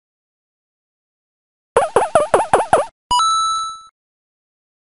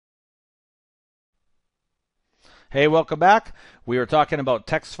Hey, welcome back. We were talking about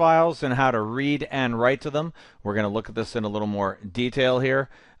text files and how to read and write to them. We're going to look at this in a little more detail here.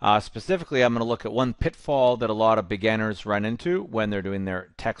 Specifically, I'm going to look at one pitfall that a lot of beginners run into when they're doing their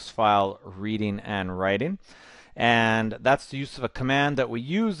text file reading and writing. And that's the use of a command that we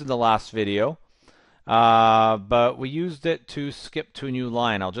used in the last video, but we used it to skip to a new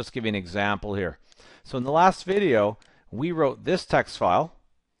line. I'll just give you an example here. So in the last video, we wrote this text file,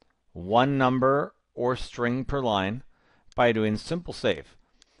 one number or string per line, by doing simple save.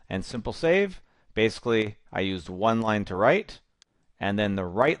 And simple save, basically I used one line to write and then the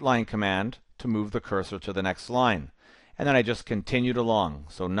write line command to move the cursor to the next line. And then I just continued along.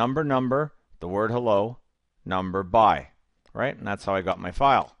 So number, the word hello, number by, right? And that's how I got my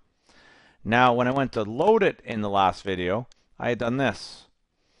file. Now when I went to load it in the last video, I had done this.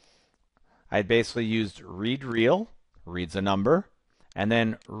 I had basically used read real, reads a number, and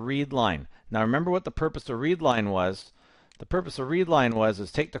then read line. Now remember what the purpose of read line was. The purpose of read line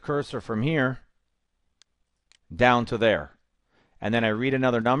is take the cursor from here down to there. And then I read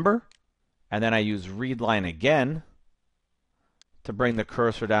another number, and then I use read line again to bring the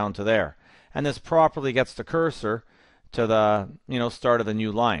cursor down to there. And this properly gets the cursor to the start of the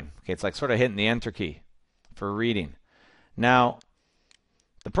new line. Okay, it's like sort of hitting the enter key for reading. Now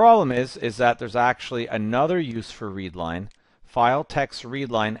the problem is that there's actually another use for read line. File text read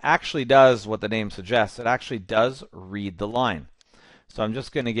line actually does what the name suggests. It actually does read the line. So I'm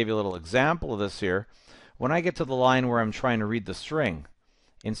just going to give you a little example of this here. When I get to the line where I'm trying to read the string,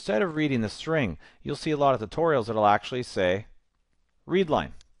 instead of reading the string, you'll see a lot of tutorials that'll actually say read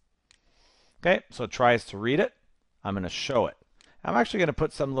line. Okay, so it tries to read it. I'm going to show it. I'm actually going to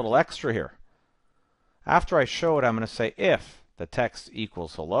put some little extra here. After I show it, I'm going to say if the text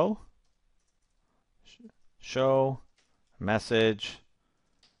equals hello, show message,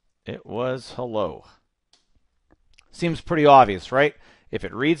 it was hello. Seems pretty obvious, right? If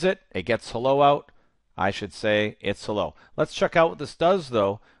it reads it, it gets hello out. I should say it's hello. Let's check out what this does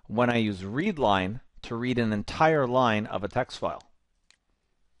though when I use read line to read an entire line of a text file.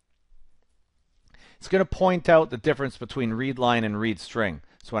 It's going to point out the difference between read line and read string.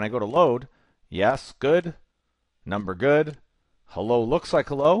 So when I go to load, yes, good, number good, hello looks like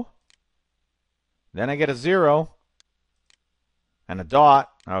hello, then I get a 0 and a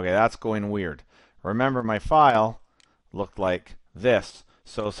dot. Okay, that's going weird. Remember, my file looked like this.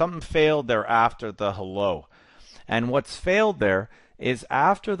 So something failed there after the hello. And what's failed there is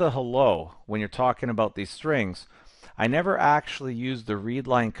after the hello, when you're talking about these strings, I never actually used the read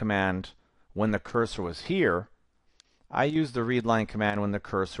line command when the cursor was here. I used the read line command when the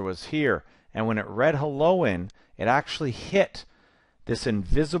cursor was here. And when it read hello in, it actually hit this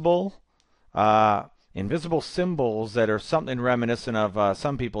invisible symbols that are something reminiscent of,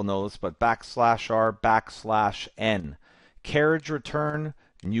 some people know this, but \r\n, carriage return,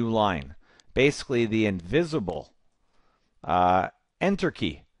 new line. Basically the invisible enter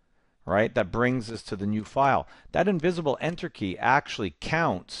key, right, that brings us to the new file. That invisible enter key actually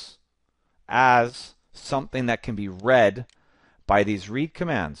counts as something that can be read by these read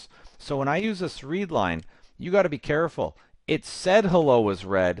commands. So when I use this read line, you got to be careful. It said hello was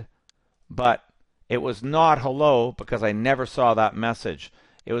read, but it was not hello because I never saw that message.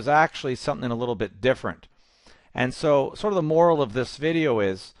 It was actually something a little bit different. And so sort of the moral of this video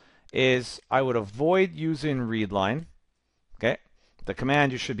is I would avoid using read line. Okay? The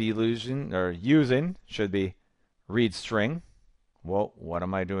command you should be using should be read string. Whoa, what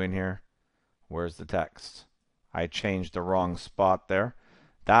am I doing here? Where's the text? I changed the wrong spot there.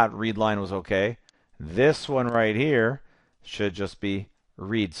 That read line was okay. This one right here should just be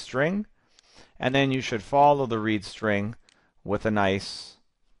read string. And then you should follow the read string with a nice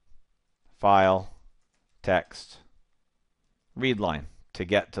file text read line to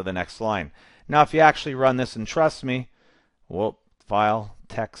get to the next line. Now if you actually run this, and trust me, file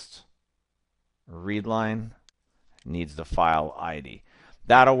text read line needs the file ID.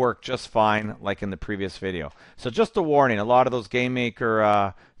 That'll work just fine like in the previous video. So just a warning, a lot of those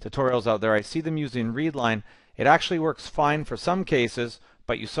Gamemaker tutorials out there, I see them using read line. It actually works fine for some cases,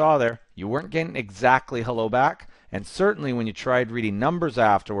 but you saw there, you weren't getting exactly hello back, and certainly when you tried reading numbers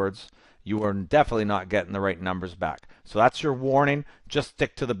afterwards, you were definitely not getting the right numbers back. So that's your warning. Just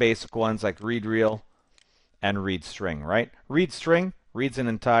stick to the basic ones like read real and read string, right? Read string reads an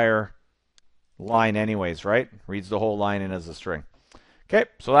entire line anyways, right? Reads the whole line in as a string. Okay,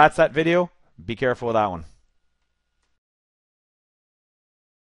 so that's that video. Be careful with that one.